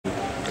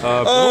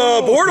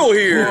Bortle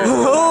here.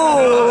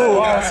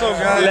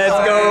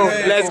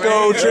 Let's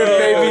go, Trip,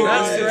 baby.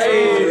 That's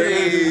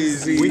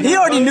crazy. He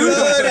already knew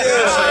that.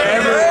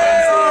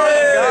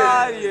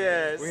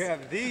 We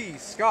have the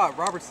Scott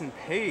Robertson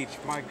Page.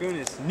 My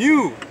goodness,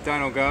 new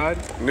Dino God.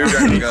 New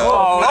Dino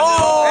God.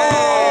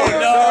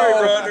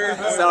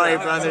 Sorry,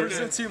 brother.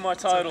 Listen to my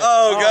title.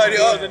 Oh, God.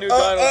 The new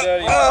Dino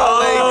Daddy.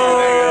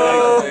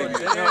 Thank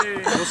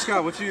you. Well,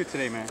 Scott, what you do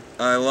today, man?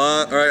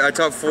 Alright, I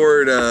top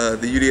forward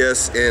the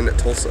UDS in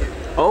Tulsa.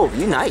 Oh,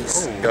 you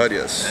nice. God,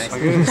 yes.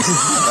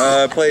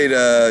 I played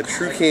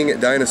True King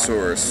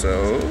Dinosaur,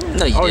 so...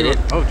 No, you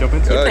didn't. Oh, jump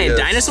into it. You playing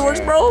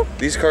dinosaurs, bro?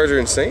 These cards are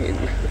insane.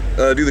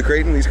 Do the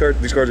Creighton, these cards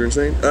are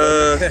insane.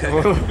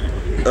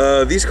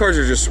 These cards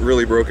are just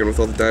really broken with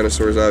all the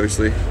dinosaurs,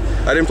 obviously.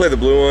 I didn't play the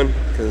blue one,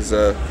 because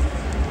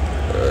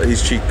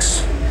he's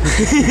cheeks.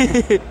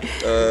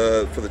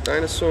 For the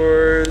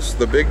dinosaurs,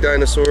 the big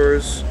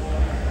dinosaurs,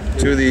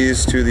 two of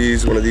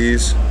these, one of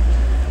these.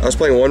 I was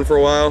playing one for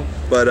a while,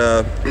 but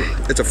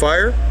it's a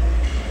fire,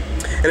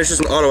 and it's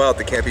just an auto out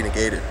that can't be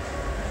negated.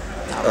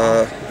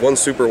 One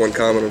super, one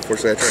common.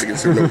 Unfortunately, I tried to get a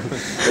super.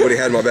 Nobody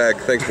had my bag.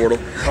 Thanks, Portal.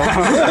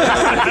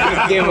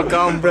 Give him a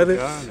call, brother.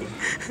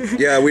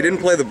 Yeah, we didn't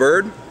play the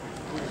bird.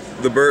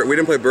 We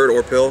didn't play bird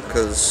or pill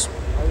because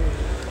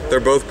they're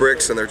both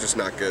bricks and they're just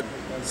not good.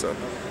 So.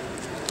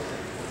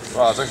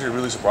 Wow, it's actually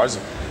really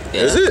surprising.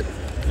 Yeah. Is it?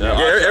 Yeah.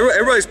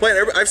 Everybody's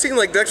playing. I've seen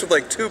like decks with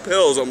like 2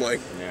 pills. I'm like,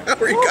 how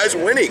are you guys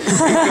winning?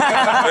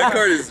 That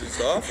card is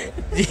just awful.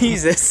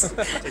 Jesus.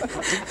 3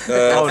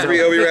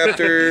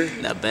 Oviraptor.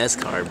 The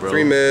best card, bro.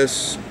 3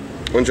 Miss.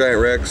 1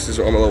 Giant Rex. These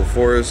are all my level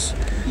 4s.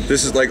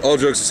 This is like, all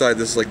jokes aside,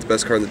 this is like the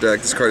best card in the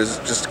deck. This card is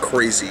just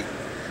crazy.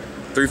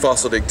 3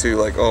 Fossil Dig 2,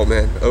 like, oh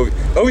man.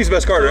 Ovi's the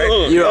best card,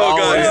 right? You're oh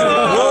god.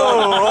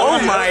 Oh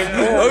my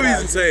god.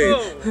 Ovi's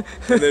insane.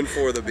 And then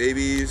for the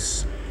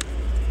babies,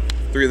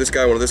 3 of this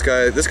guy, 1 of this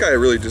guy. This guy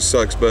really just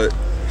sucks, but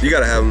you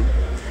gotta have him.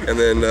 And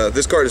then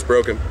this card is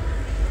broken.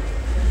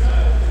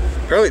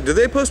 Apparently, did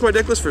they post my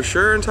deck list for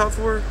sure in top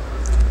 4?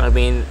 I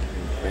mean,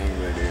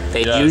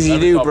 they usually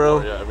do, bro.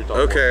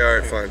 Okay,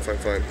 alright, fine.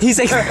 He's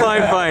like,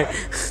 fine.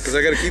 Because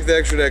I gotta keep the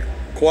extra deck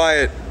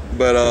quiet,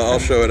 but I'll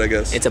show it, I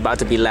guess. It's about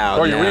to be loud.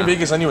 Bro, you're winning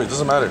Vegas anyway, it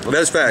doesn't matter.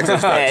 That's facts.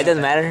 Yeah, it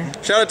doesn't matter.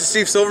 Shout out to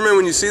Steve Silverman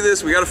when you see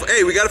this. We gotta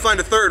find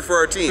a 3rd for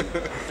our team.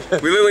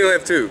 We literally only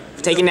have 2.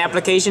 Taking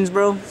applications,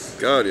 bro?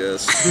 God,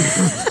 yes.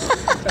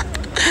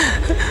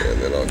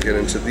 And then I'll get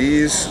into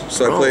these.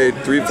 So I played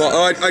 3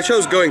 I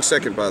chose going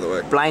second, by the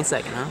way. Blind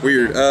second, huh?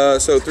 Weird.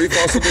 So 3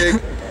 Fossil Dig,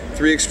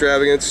 3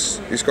 Extravagance.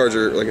 These cards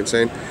are like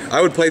insane.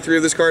 I would play 3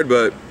 of this card,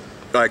 but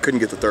I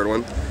couldn't get the 3rd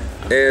one.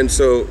 And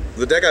so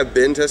the deck I've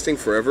been testing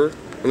forever.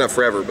 Well, not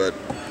forever, but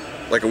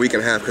like a week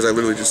and a half, because I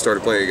literally just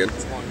started playing again.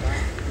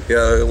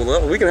 Yeah,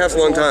 well, a week and a half's a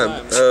long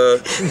time.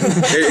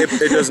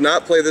 It does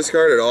not play this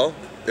card at all.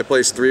 It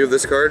plays 3 of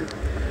this card.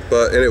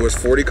 And it was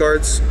 40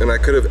 cards, and I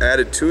could have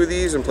added 2 of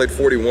these and played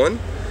 41,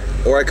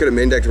 or I could have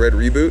main decked Red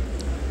Reboot.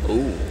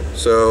 Ooh.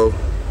 So,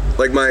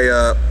 like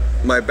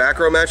my back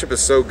row matchup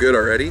is so good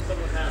already,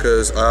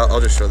 because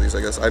I'll just show these, I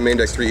guess. I main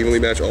decked 3 evenly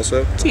match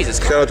also. Jesus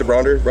Christ. Shout out to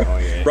Bronder.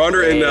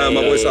 Bronder and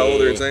my boy Saul,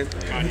 they're insane.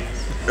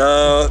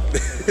 Oh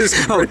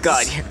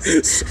god.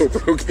 So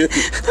broken.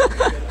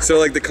 So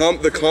like the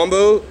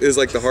combo is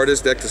like the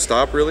hardest deck to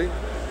stop, really.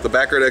 The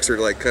back row decks are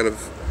like kind of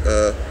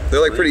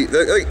they're like pretty,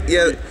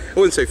 yeah, I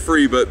wouldn't say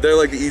free, but they're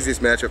like the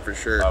easiest matchup for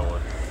sure. I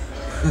would.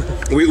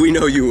 We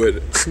know you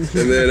would.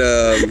 And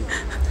then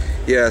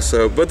yeah,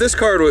 so, but this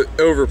card was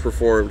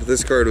overperformed.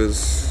 This card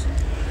was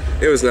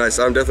nice.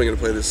 I'm definitely gonna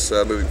play this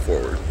moving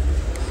forward.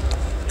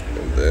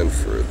 And then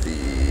for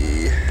the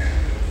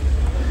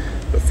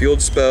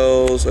field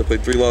spells, I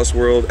played 3 Lost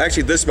World.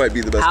 Actually, this might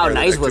be the best card.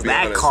 How nice was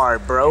that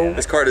card, bro?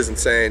 This card is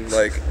insane.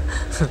 Like,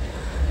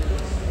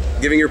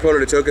 giving your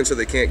opponent a token so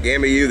they can't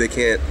Gamma you, they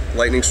can't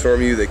Lightning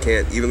Storm you, they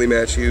can't evenly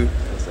match you.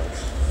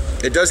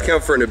 It does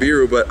count for a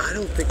Nibiru, but I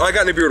don't think... Oh, I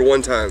got Nibiru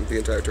 1 time the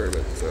entire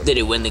tournament. So. Did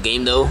it win the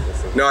game, though?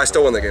 No, I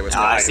still won the game.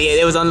 Ah, see,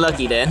 it was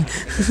unlucky then.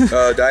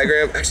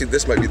 Diagram? Actually,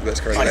 this might be the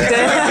best card. I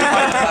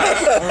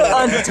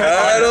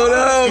I don't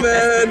know,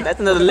 man.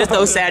 That's another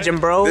Litho Sagem,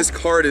 bro. This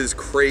card is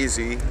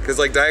crazy, because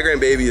like Diagram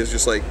Baby is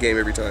just like game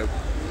every time.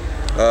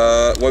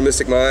 1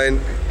 Mystic Mine.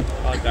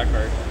 I like that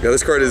card. Yeah,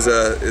 this card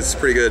is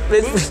pretty good.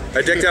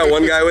 I decked out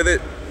 1 guy with it,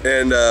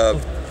 and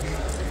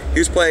he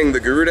was playing the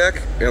Guru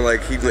deck, and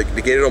like he like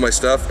negated all my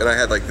stuff, and I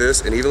had like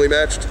this and evenly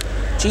matched.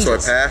 Jesus. So I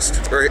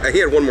passed, or he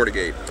had 1 more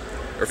negate,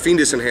 or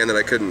Fiendus in hand that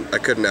I couldn't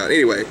out.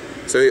 Anyway,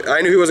 so I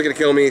knew he wasn't gonna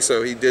kill me,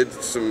 so he did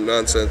some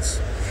nonsense,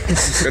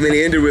 and then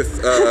he ended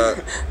with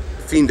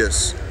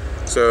Fiendus.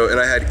 So, and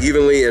I had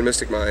evenly and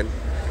Mystic Mine.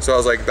 So I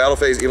was like, battle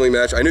phase, evenly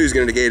match. I knew he was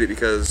gonna negate it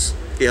because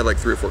he had like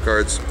 3 or 4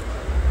 cards.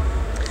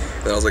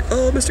 And I was like,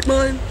 oh, Mystic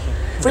Mine.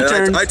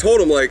 And I told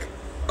him, like,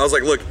 I was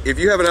like, look, if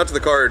you have an out to the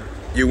card,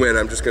 you win.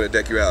 I'm just gonna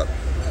deck you out.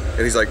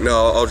 And he's like,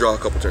 no, I'll draw a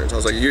couple turns. I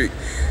was like, you're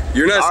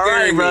not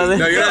scaring me. Brother.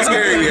 No, you're not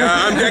scaring me.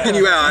 I'm decking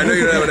you out. I know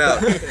you don't have an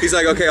out. He's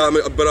like, okay,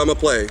 but I'm gonna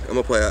play.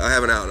 I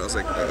have an out. I was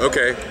like,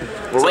 okay.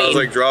 So I was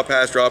like, draw,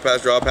 pass, draw,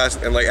 pass, draw, pass.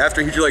 And like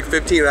after he drew like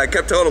 15, I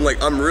kept telling him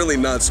like, I'm really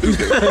not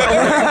scooping.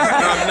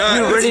 I'm not.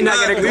 You're really not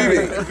gonna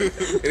leaving.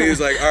 And he was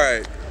like, all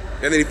right.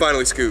 And then he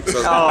finally scooped. So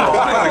I was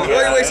like,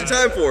 what are you wasting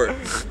time for?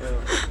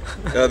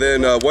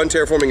 Then one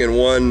terraforming and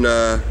one.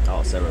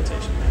 Set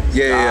rotation.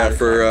 Yeah.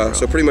 For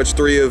so pretty much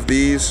 3 of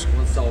these,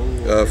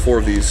 4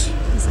 of these.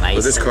 It's nice.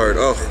 But this card,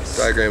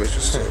 diagram is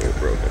just so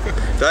broken.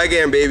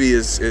 Diagram baby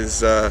is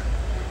insane.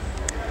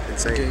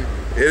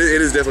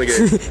 It is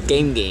definitely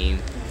game.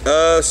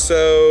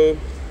 So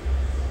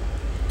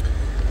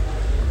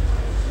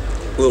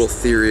little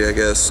theory, I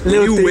guess.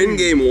 When you win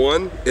game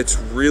 1, it's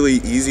really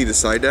easy to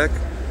side deck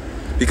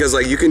because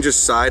like you can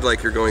just side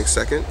like you're going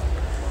second,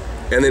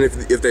 and then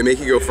if they make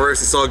you go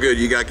first, it's all good.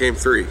 You got game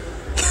 3. You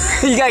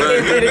got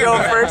game 3 to go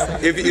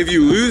first. If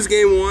you lose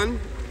game 1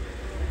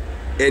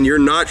 and you're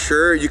not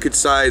sure, you could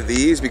side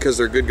these because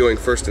they're good going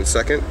first and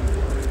second,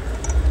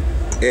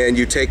 and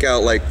you take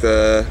out like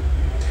the.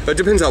 It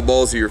depends how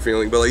ballsy you're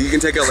feeling, but like you can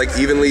take out like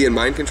evenly and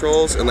mind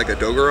controls and like a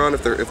Dogoron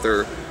if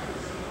they're.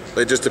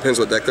 It just depends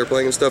what deck they're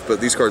playing and stuff.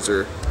 But these cards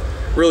are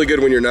really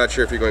good when you're not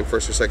sure if you're going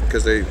first or second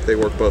because they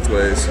work both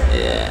ways.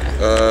 Yeah.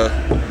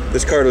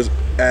 This card was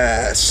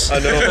ass. I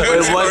know.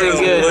 It wasn't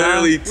good.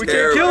 Literally We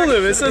can't kill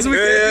him. It says we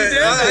can't do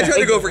damage. I tried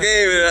to go for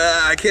game and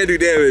I can't do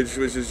damage,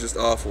 which is just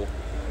awful.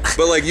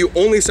 But like you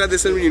only side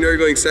this in when you know you're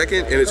going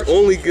second, and it's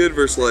only good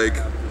versus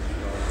like.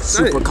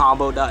 Super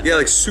combo. Yeah,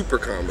 like super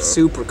combo.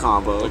 Super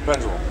combo. Like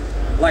pendulum.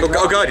 Like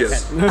oh god,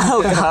 yes.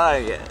 Oh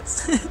god,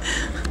 yes.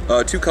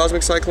 2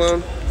 Cosmic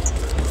Cyclone.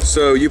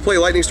 So you play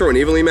Lightning Storm and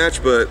Evenly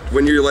Match, but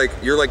when you're like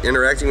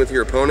interacting with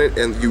your opponent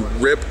and you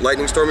rip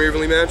Lightning Storm or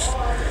Evenly Match,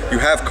 you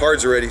have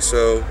cards already,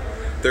 so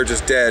they're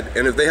just dead.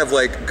 And if they have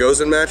like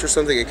Goes in Match or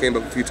something, it came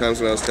up a few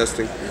times when I was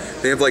testing.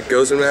 They have like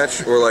Goes in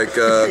Match or like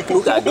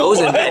Who got Goes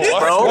in Match,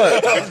 bro?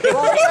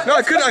 No,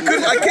 I can't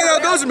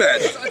out Goes in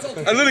Match.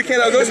 I literally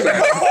can't out Goes in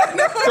Match.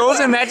 Goes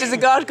in Match is a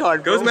god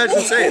card, bro. Goes in Match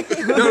is insane.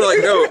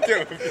 No.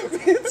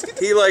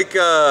 He like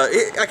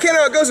I can't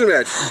out Goes in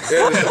Match.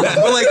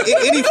 But like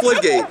any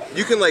floodgate,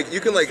 you can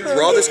like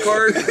draw this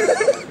card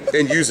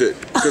and use it.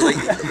 Because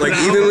like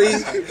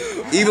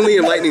evenly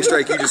and Lightning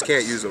Strike, you just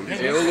can't use them.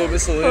 A little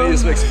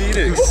miscellaneous makes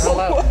Phoenix.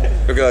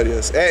 Oh god,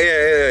 yes.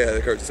 Yeah,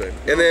 the card's the same.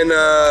 And then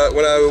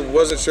when I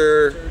wasn't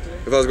sure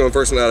if I was going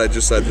first or not, I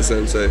just side this in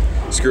and say,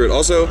 screw it.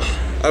 Also,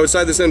 I would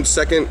side this in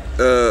second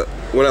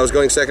when I was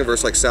going second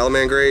versus like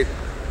Salamangreat,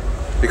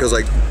 because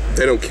like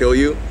they don't kill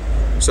you.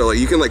 So like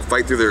you can like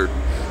fight through their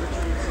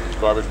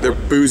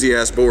boozy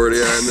ass board,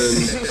 yeah,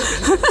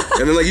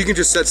 and then like you can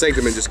just set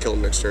Sanctum and just kill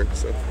them next turn.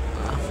 So.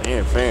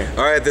 Fair.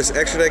 All right, this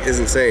extra deck is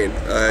insane.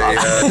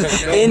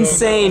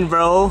 Insane,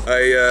 bro.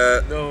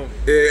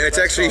 It's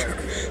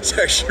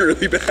actually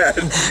really bad.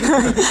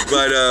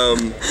 But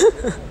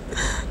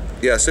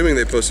yeah, assuming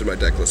they posted my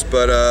deck list.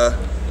 But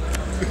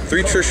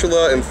 3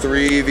 Trishula and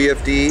 3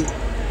 VFD.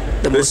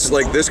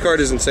 This card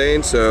is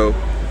insane. So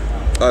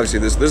obviously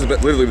this is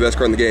literally the best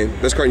card in the game.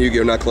 Best card in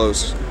Yu-Gi-Oh, not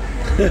close.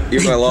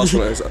 Even though I lost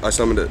when I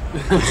summoned it,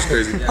 which is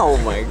crazy. Oh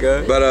my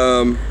god. But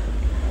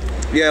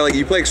yeah, like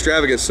you play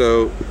Extravagance,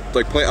 so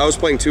like I was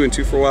playing 2 and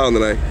 2 for a while, and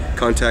then I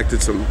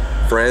contacted some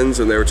friends,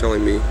 and they were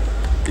telling me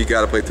you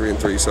got to play 3 and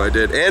 3, so I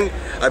did. And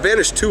I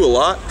banished 2 a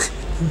lot,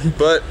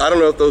 but I don't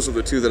know if those are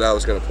the 2 that I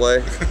was gonna play.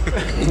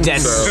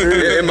 That's so true.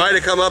 it might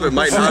have come up, it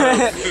might not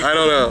have. I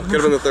don't know.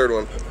 Could have been the 3rd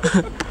one.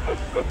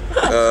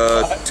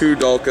 2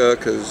 Dalka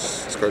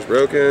because this card's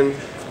broken.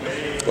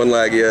 1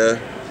 Lagia.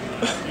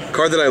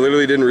 Card that I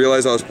literally didn't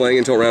realize I was playing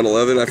until round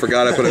 11. I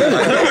forgot I put it.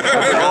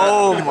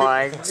 Oh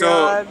my god.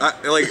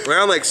 So like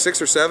round like 6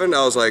 or 7,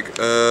 I was like,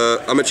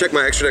 I'm gonna check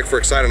my extra deck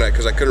for Excitonite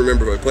because I couldn't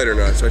remember if I played it or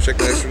not. So I checked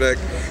my extra deck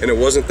and it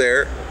wasn't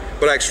there,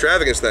 but I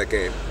Extravaganced that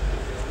game.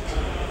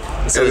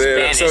 So it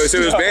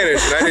was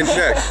banished and I didn't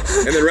check.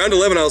 And then round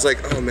 11, I was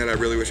like, oh man, I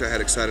really wish I had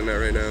Excitonite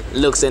right now.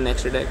 Looks in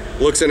extra deck.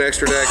 Looks in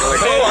extra deck. I'm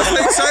like, oh, I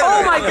played Excitonite.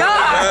 Oh my god.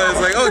 I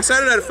was like, oh,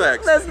 Excitonite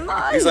effect. That's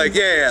nice. He's like,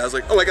 yeah. I was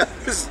like, oh my god,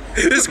 this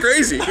is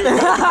crazy.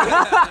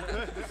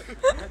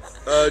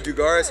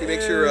 Dugaris, he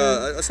makes sure,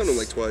 I summoned him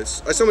like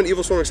twice. I summoned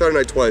Evil Storm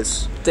Excitonite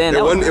twice. Damn,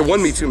 it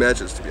won me 2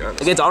 matches, to be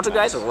honest. Against Ultra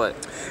guys or what?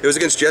 It was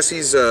against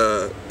Jesse's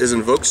his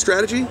Invoke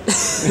strategy.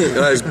 And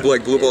I just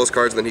like blue ball his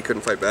cards and then he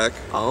couldn't fight back.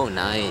 Oh,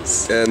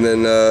 nice. And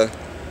then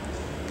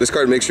this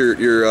card makes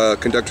your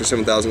Conductor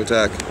 7000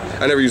 attack.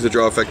 I never use the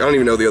draw effect. I don't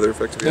even know the other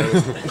effect, to be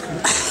honest.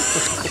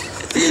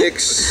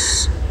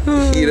 Phoenix,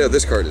 Hida,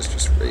 this card is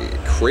just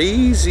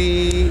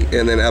crazy.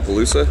 And then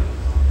Appaloosa.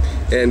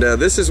 And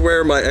this is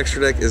where my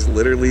extra deck is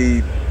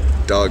literally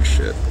dog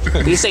shit.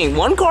 You're saying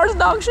 1 card's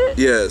dog shit?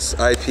 Yes,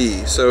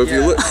 IP. So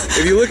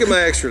if you look at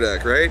my extra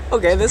deck, right?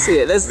 Okay, let's see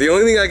it. The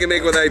only thing I can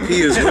make with IP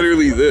is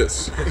literally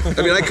this.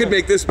 I mean, I could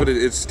make this, but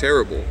it's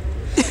terrible.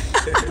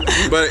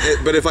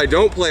 But if I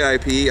don't play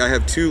IP, I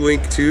have 2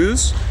 Link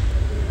 2s,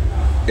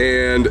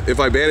 and if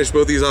I banish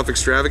both these off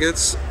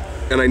Extravagance,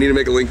 and I need to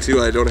make a link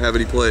too. I don't have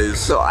any plays.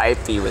 So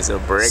IP was a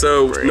brick.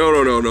 So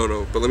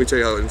no. But let me tell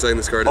you how insane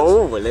this card is.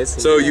 Oh, well, let's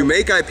see. So you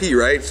make IP,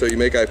 right? So you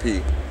make IP,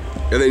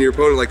 and then your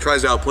opponent like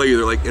tries to outplay you.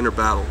 They're like inner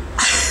battle,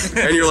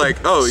 and you're like,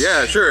 oh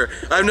yeah, sure.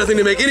 I have nothing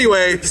to make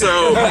anyway,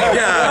 so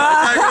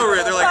yeah, attack over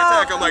it. They're like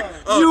attack. I'm like,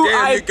 oh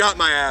damn, you got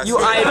my ass. You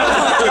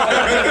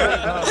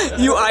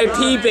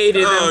IP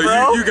baited them,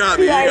 bro. You got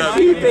me. You got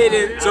IP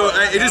baited. So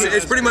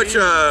it's pretty much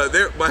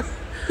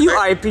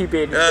IP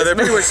baited. they're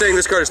pretty much saying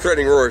this card is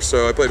threatening roar,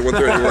 so I played one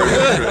threatening roar.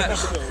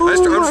 I'm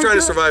just trying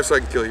to survive so I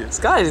can kill you. This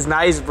guy is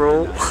nice,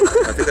 bro.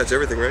 I think that's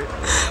everything, right?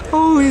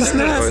 Holy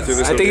snap. I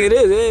think it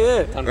is,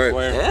 yeah. All right.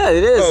 Yeah,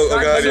 it is. Oh,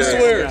 God,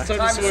 Time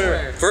to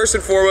swear. First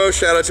and foremost,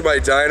 shout out to my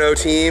Dino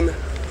team.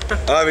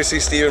 Obviously,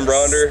 Steven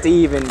Bronder.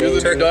 Steven, You're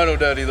the Dino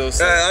Daddy, though.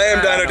 I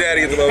am Dino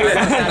Daddy at the moment.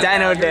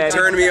 Dino Daddy.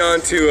 Turned me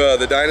on to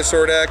the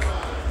Dinosaur deck.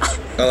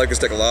 I like this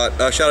deck a lot.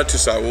 Shout out to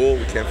Saul.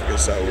 We can't forget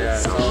Saul. Yeah,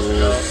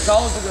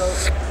 Saul's the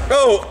GOAT.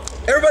 Oh,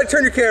 everybody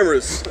turn your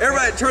cameras.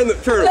 Everybody turn them.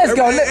 Let's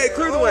go. Hey,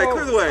 clear the way.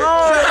 Clear the way.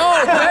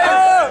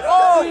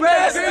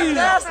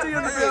 Nasty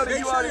in the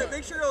building.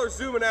 Make sure y'all are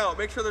zooming out.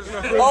 Make sure there's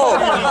no.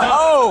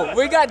 Oh,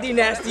 we got D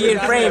Nasty in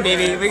frame,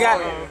 baby. We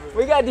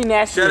got D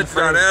Nasty. Shout in out to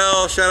frame.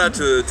 Donnell. Shout out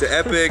to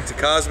Epic, to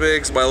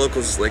Cosmics. My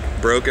local's like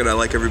broken. I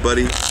like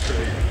everybody.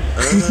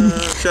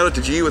 Shout out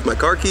to G with my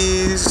car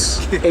keys.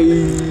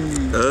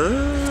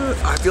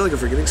 I feel like I'm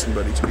forgetting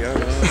somebody, to be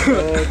honest.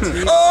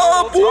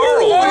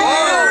 Bortle!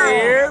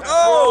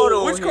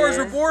 Oh, which cards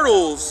are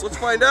Bortles? Let's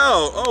find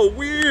out. Oh,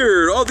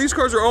 weird. Oh, these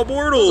cards are all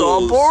Bortles.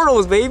 All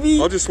Bortles,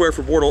 baby. I'll just swear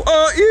for Bortle.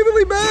 Oh,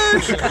 evenly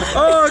matched.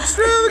 Oh,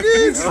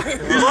 extravagance.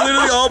 These are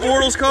literally all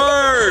Bortles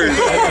cards.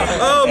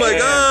 Oh my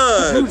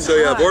God. So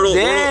yeah,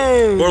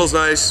 Bortle's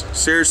nice.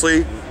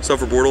 Seriously, stuff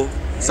for Bortle.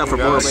 Stuff for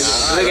Bortle, baby.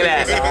 Look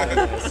at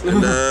that.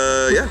 And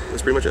yeah,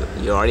 that's pretty much it.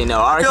 You already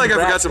know. I feel like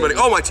I forgot somebody.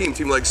 Oh, my team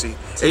Legacy.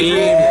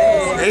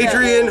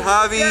 Adrian,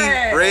 Javi,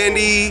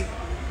 Randy,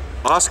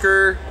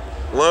 Oscar,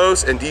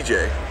 Los, and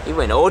DJ. You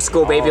went old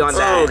school, baby, on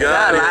that.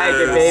 God, I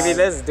like it, baby.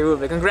 Let's do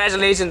it.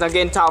 Congratulations on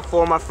getting top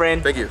 4, my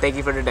friend. Thank you. Thank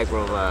you for the deck,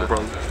 bro. No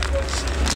problem.